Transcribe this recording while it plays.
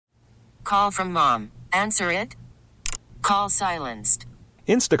call from mom. Answer it. Call silenced.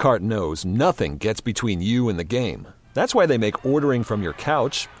 Instacart knows nothing gets between you and the game. That's why they make ordering from your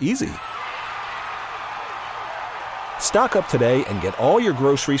couch easy. Stock up today and get all your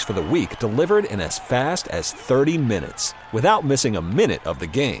groceries for the week delivered in as fast as 30 minutes without missing a minute of the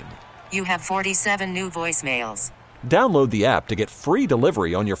game. You have 47 new voicemails. Download the app to get free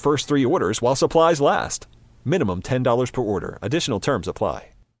delivery on your first 3 orders while supplies last. Minimum $10 per order. Additional terms apply.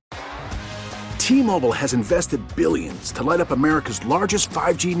 T-Mobile has invested billions to light up America's largest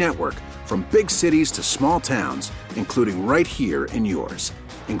 5G network, from big cities to small towns, including right here in yours.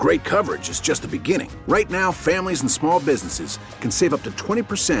 And great coverage is just the beginning. Right now, families and small businesses can save up to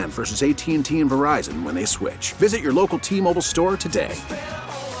 20% versus AT&T and Verizon when they switch. Visit your local T-Mobile store today.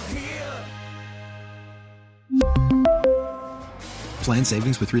 Plan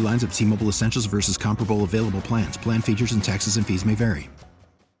savings with 3 lines of T-Mobile Essentials versus comparable available plans. Plan features and taxes and fees may vary.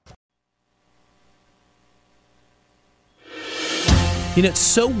 You know, it's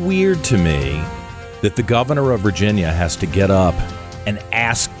so weird to me that the governor of Virginia has to get up and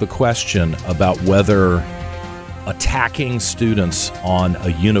ask the question about whether attacking students on a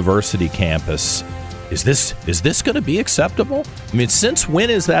university campus, is this going to be acceptable? I mean, since when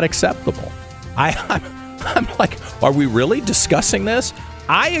is that acceptable? I'm like, are we really discussing this?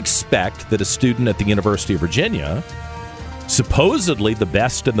 I expect that a student at the University of Virginia, supposedly the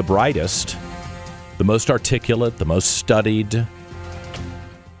best and the brightest, the most articulate, the most studied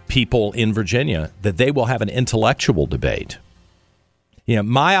people in Virginia, that they will have an intellectual debate. You know,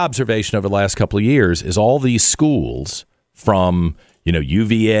 my observation over the last couple of years is all these schools from,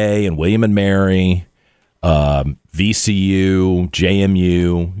 UVA and William and Mary, VCU,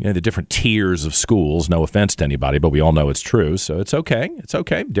 JMU, the different tiers of schools. No offense to anybody, but we all know it's true. So it's okay. It's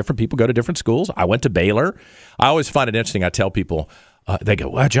okay. Different people go to different schools. I went to Baylor. I always find it interesting. I tell people, they go,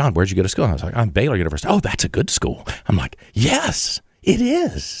 well, John, where'd you go to school? I was like, I'm Baylor University. Oh, that's a good school. I'm like, yes, it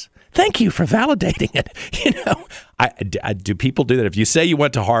is. Thank you for validating it. Do people do that? If you say you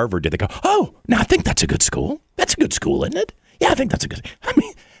went to Harvard, do they go, oh, no, I think that's a good school. That's a good school, isn't it? Yeah, I think that's a good.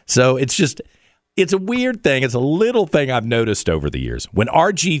 So it's a weird thing. It's a little thing I've noticed over the years. When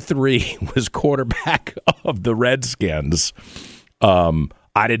RG3 was quarterback of the Redskins,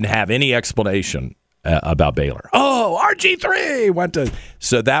 I didn't have any explanation about Baylor. Oh, RG3 went to.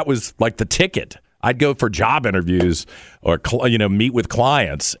 So that was like the ticket. I'd go for job interviews or, meet with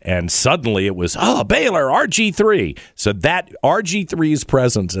clients, and suddenly it was, Baylor, RG3. So that RG3's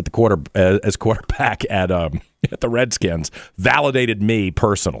presence at the as quarterback at the Redskins validated me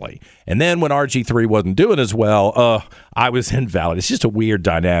personally. And then when RG3 wasn't doing as well, I was invalid. It's just a weird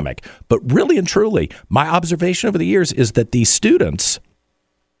dynamic. But really and truly, my observation over the years is that these students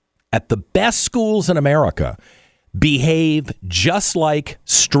at the best schools in America behave just like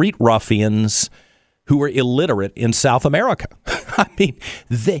street ruffians who are illiterate in South America. I mean,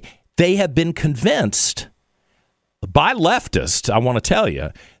 they have been convinced by leftists, I want to tell you,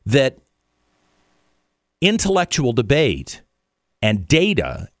 that intellectual debate and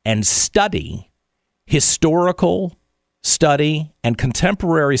data and study, historical study and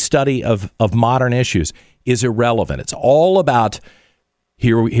contemporary study of modern issues is irrelevant. It's all about,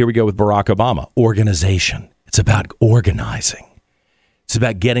 here we go with Barack Obama, organization. It's about organizing. It's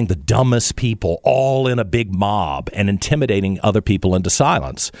about getting the dumbest people all in a big mob and intimidating other people into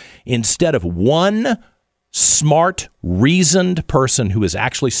silence. Instead of one smart, reasoned person who has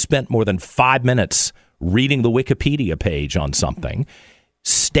actually spent more than 5 minutes reading the Wikipedia page on something,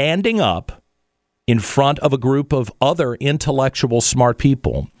 standing up in front of a group of other intellectual, smart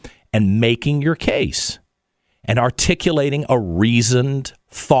people and making your case and articulating a reasoned,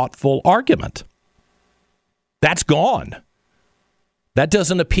 thoughtful argument. That's gone. That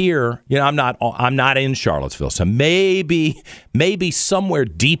doesn't appear, I'm not in Charlottesville, so maybe somewhere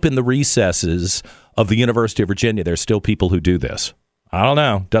deep in the recesses of the University of Virginia, there's still people who do this. I don't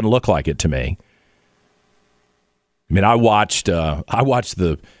know. Doesn't look like it to me. I mean, I watched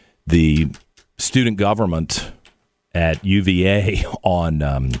the student government at UVA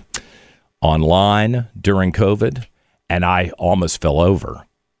online during COVID, and I almost fell over.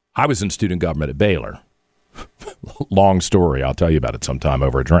 I was in student government at Baylor. Long story. I'll tell you about it sometime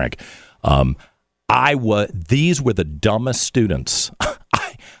over a drink. These were the dumbest students.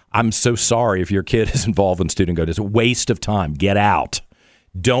 I'm so sorry if your kid is involved in student government. It's a waste of time. Get out.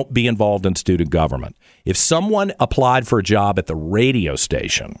 Don't be involved in student government. If someone applied for a job at the radio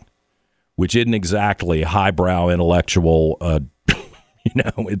station, which isn't exactly highbrow intellectual,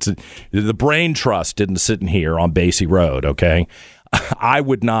 it's the Brain Trust didn't sit in here on Basie Road, okay? I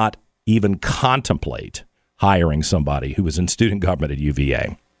would not even contemplate hiring somebody who was in student government at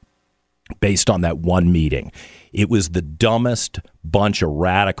UVA. based on that one meeting. It was the dumbest bunch of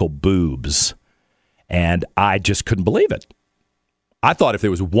radical boobs, and I just couldn't believe it. I thought if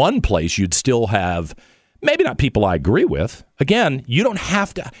there was one place you'd still have, maybe not people I agree with. Again, you don't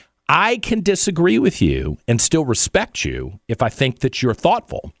have to. I can disagree with you and still respect you if I think that you're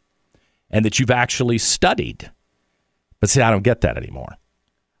thoughtful and that you've actually studied. But see, I don't get that anymore.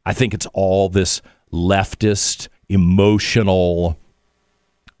 I think it's all this leftist, emotional,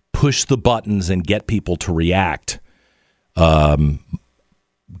 push the buttons and get people to react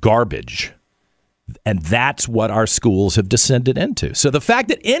garbage. And that's what our schools have descended into. So the fact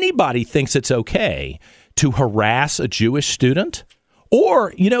that anybody thinks it's okay to harass a Jewish student,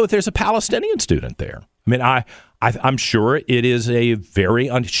 or, if there's a Palestinian student there, I mean, I'm sure it is a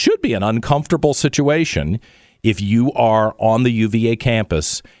should be an uncomfortable situation if you are on the UVA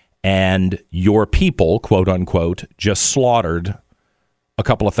campus and your people, quote unquote, just slaughtered a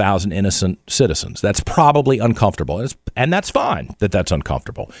couple of thousand innocent citizens. That's probably uncomfortable. And that's fine that that's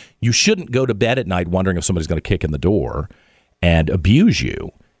uncomfortable. You shouldn't go to bed at night wondering if somebody's going to kick in the door and abuse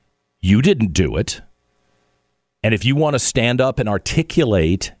you. You didn't do it. And if you want to stand up and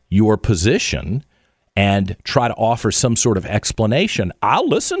articulate your position and try to offer some sort of explanation, I'll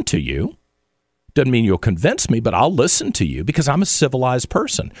listen to you. Doesn't mean you'll convince me, but I'll listen to you because I'm a civilized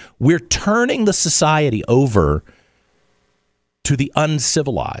person. We're turning the society over to the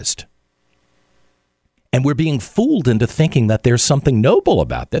uncivilized. And we're being fooled into thinking that there's something noble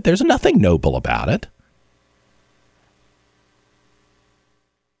about that. There's nothing noble about it.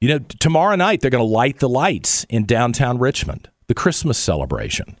 Tomorrow night, they're going to light the lights in downtown Richmond, the Christmas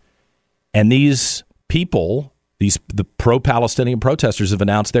celebration. And these people, the pro-Palestinian protesters have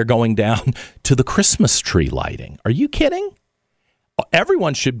announced they're going down to the Christmas tree lighting. Are you kidding?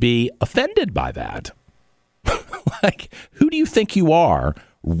 Everyone should be offended by that. Like, who do you think you are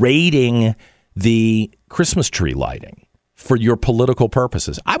raiding the Christmas tree lighting for your political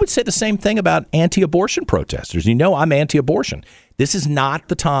purposes? I would say the same thing about anti-abortion protesters. I'm anti-abortion. This is not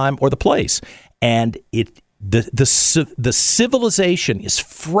the time or the place. And the civilization is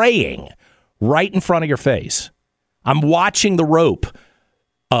fraying right in front of your face. I'm watching the rope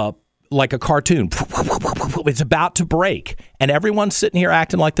like a cartoon. It's about to break. And everyone's sitting here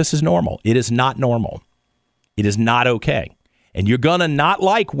acting like this is normal. It is not normal. It is not okay. And you're going to not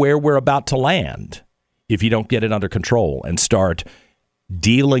like where we're about to land if you don't get it under control and start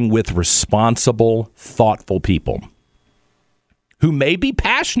dealing with responsible, thoughtful people who may be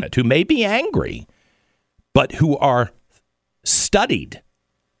passionate, who may be angry, but who are studied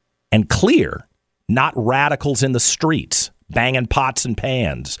and clear, not radicals in the streets, banging pots and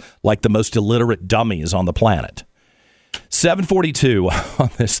pans like the most illiterate dummies on the planet. 7:42 on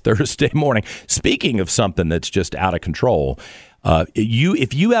this Thursday morning. Speaking of something that's just out of control,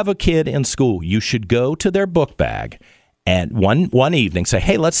 if you have a kid in school, you should go to their book bag and one evening say,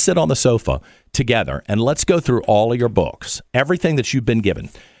 hey, let's sit on the sofa together and let's go through all of your books, everything that you've been given.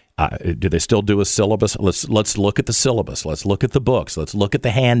 Do they still do a syllabus? Let's look at the syllabus. Let's look at the books. Let's look at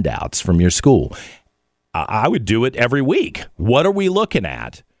the handouts from your school. I would do it every week. What are we looking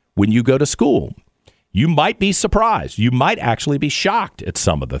at when you go to school? You might be surprised. You might actually be shocked at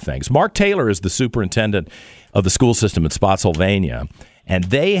some of the things. Mark Taylor is the superintendent of the school system in Spotsylvania, and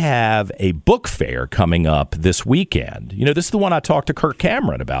they have a book fair coming up this weekend. This is the one I talked to Kirk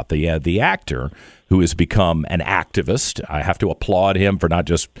Cameron about, the actor who has become an activist. I have to applaud him for not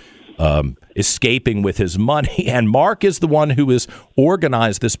just escaping with his money. And Mark is the one who has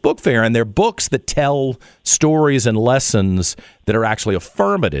organized this book fair, and they're books that tell stories and lessons that are actually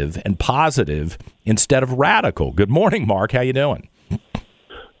affirmative and positive instead of radical. Good morning, Mark. How you doing?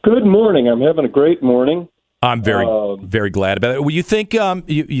 Good morning. I'm having a great morning. I'm very glad about it. Well, you think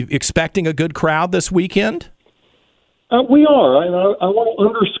you expecting a good crowd this weekend? We are. I want to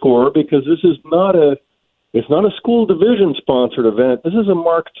underscore, because this is not it's not a school division sponsored event. This is a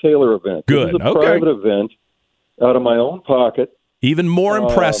Mark Taylor event. Good. This is a private event out of my own pocket. Even more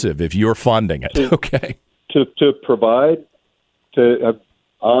impressive if you're funding it. To provide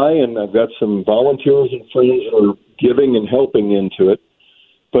I've got some volunteers and friends that are giving and helping into it.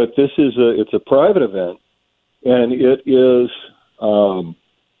 But it's a private event, and it is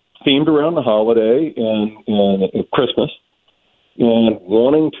themed around the holiday and Christmas, and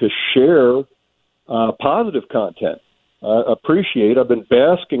wanting to share positive content. I've been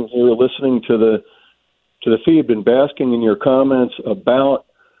basking here, listening to the feed, been basking in your comments about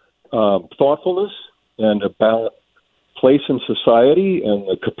thoughtfulness and about place in society and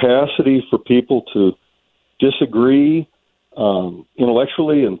the capacity for people to disagree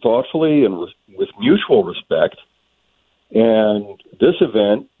intellectually and thoughtfully and with mutual respect. And this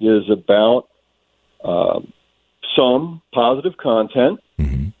event is about some positive content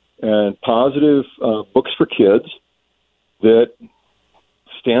and positive books for kids that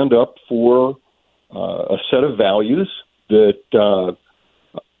stand up for a set of values that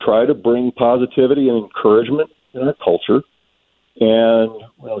try to bring positivity and encouragement in our culture. And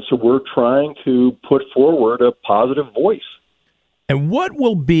so we're trying to put forward a positive voice. And what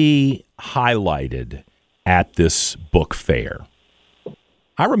will be highlighted at this book fair?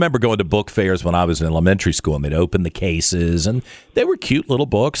 I remember going to book fairs when I was in elementary school, and they'd open the cases, and they were cute little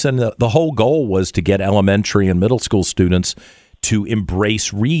books, and the whole goal was to get elementary and middle school students to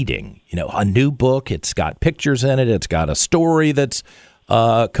embrace reading. You know, a new book, it's got pictures in it, it's got a story that's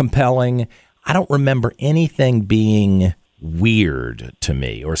compelling. I don't remember anything being weird to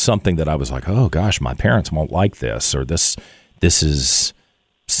me or something that I was like, oh, gosh, my parents won't like this, or this is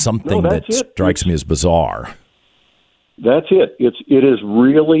something that strikes me as bizarre. That's it. It is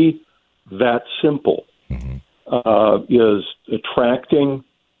really that simple. Is attracting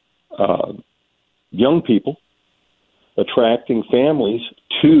young people, attracting families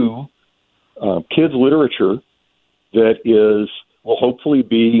to kids' literature that will hopefully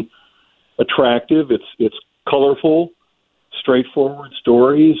be attractive. It's colorful, straightforward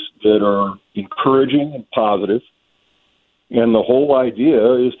stories that are encouraging and positive. And the whole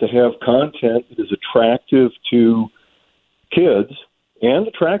idea is to have content that is attractive to kids and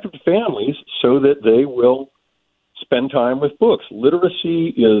attractive to families so that they will spend time with books.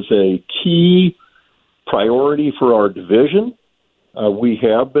 Literacy is a key priority for our division. We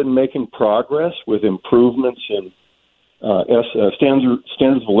have been making progress with improvements in standards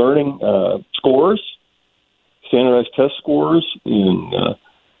of learning scores, standardized test scores in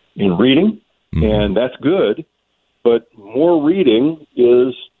reading, and that's good. But more reading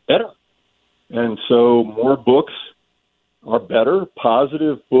is better, and so more books are better.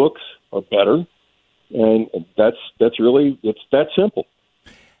 Positive books are better, and that's really, it's that simple.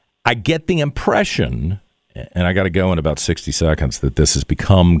 I get the impression, and I got to go in about 60 seconds, that this has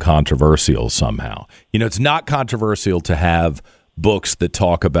become controversial somehow. You know, it's not controversial to have books that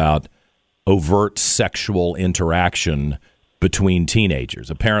talk about overt sexual interaction between teenagers.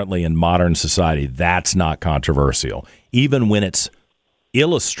 Apparently, in modern society, that's not controversial. Even when it's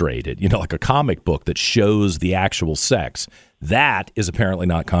illustrated, you know, like a comic book that shows the actual sex, that is apparently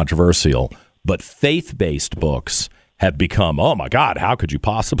not controversial. But faith-based books have become, oh my God, how could you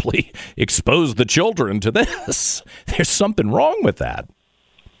possibly expose the children to this? There's something wrong with that.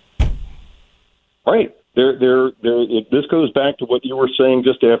 Right. This goes back to what you were saying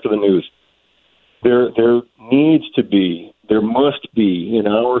just after the news. There must be in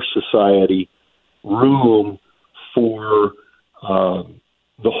our society room for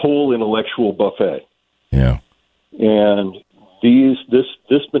the whole intellectual buffet. Yeah. And this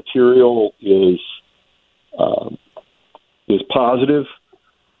material is positive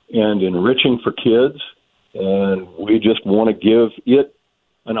and enriching for kids, and we just want to give it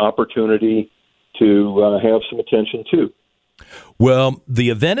an opportunity to have some attention too. Well, the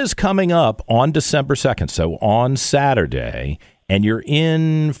event is coming up on December 2nd, so on Saturday, and you're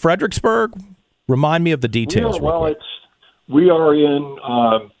in Fredericksburg. Remind me of the details. We are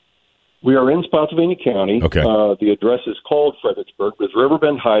in Spotsylvania County. Okay. The address is called Fredericksburg. It's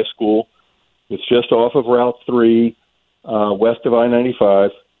Riverbend High School. It's just off of Route 3, west of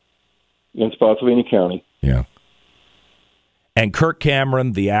I-95 in Spotsylvania County. Yeah. And Kirk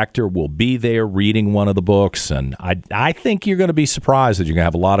Cameron, the actor, will be there reading one of the books. And I think you're going to be surprised that you're going to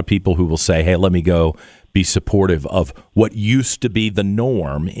have a lot of people who will say, hey, let me go be supportive of what used to be the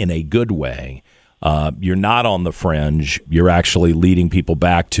norm in a good way. You're not on the fringe. You're actually leading people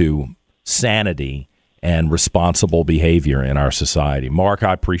back to sanity and responsible behavior in our society. Mark,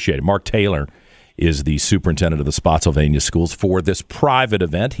 I appreciate it. Mark Taylor is the superintendent of the Spotsylvania schools for this private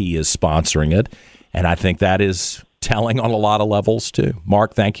event. He is sponsoring it. And I think that is telling on a lot of levels, too.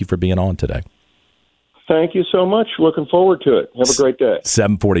 Mark, thank you for being on today. Thank you so much. Looking forward to it. Have a great day.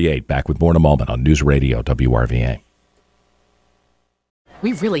 7:48, back with more in a moment on News Radio WRVA.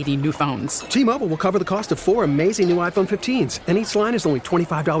 We really need new phones. T-Mobile will cover the cost of 4 amazing new iPhone 15s, and each line is only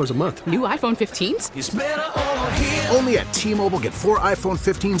 $25 a month. New iPhone 15s? It's better over here. Only at T-Mobile, get 4 iPhone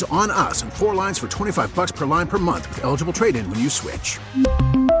 15s on us and 4 lines for $25 per line per month with eligible trade-in when you switch.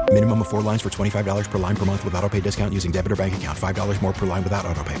 Minimum of 4 lines for $25 per line per month with autopay discount using debit or bank account. $5 more per line without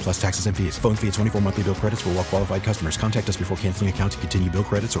autopay, plus taxes and fees. Phone fee at 24 monthly bill credits for well-qualified customers. Contact us before canceling account to continue bill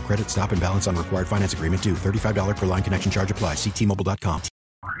credits or credit stop and balance on required finance agreement due. $35 per line connection charge applies. See T-Mobile.com.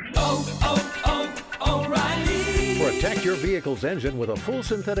 O'Reilly. Protect your vehicle's engine with a full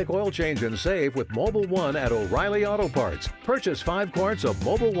synthetic oil change and save with Mobil 1 at O'Reilly Auto Parts. Purchase 5 quarts of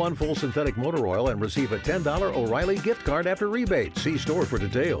Mobil 1 full synthetic motor oil and receive a $10 O'Reilly gift card after rebate. See store for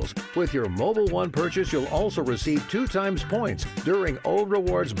details. With your Mobil 1 purchase, you'll also receive 2 times points during O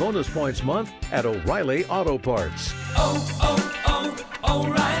Rewards Bonus Points Month at O'Reilly Auto Parts.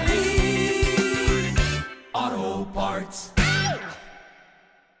 O'Reilly Auto Parts.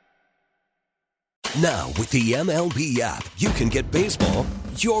 Now, with the MLB app, you can get baseball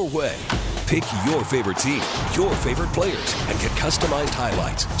your way. Pick your favorite team, your favorite players, and get customized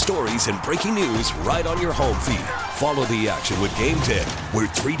highlights, stories, and breaking news right on your home feed. Follow the action with Game 10, where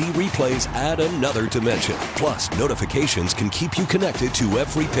 3D replays add another dimension. Plus, notifications can keep you connected to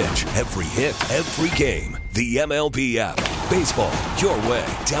every pitch, every hit, every game. The MLB app. Baseball your way.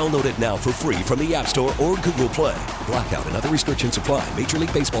 Download it now for free from the App Store or Google Play. Blackout and other restrictions apply. Major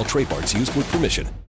League Baseball trademarks used with permission.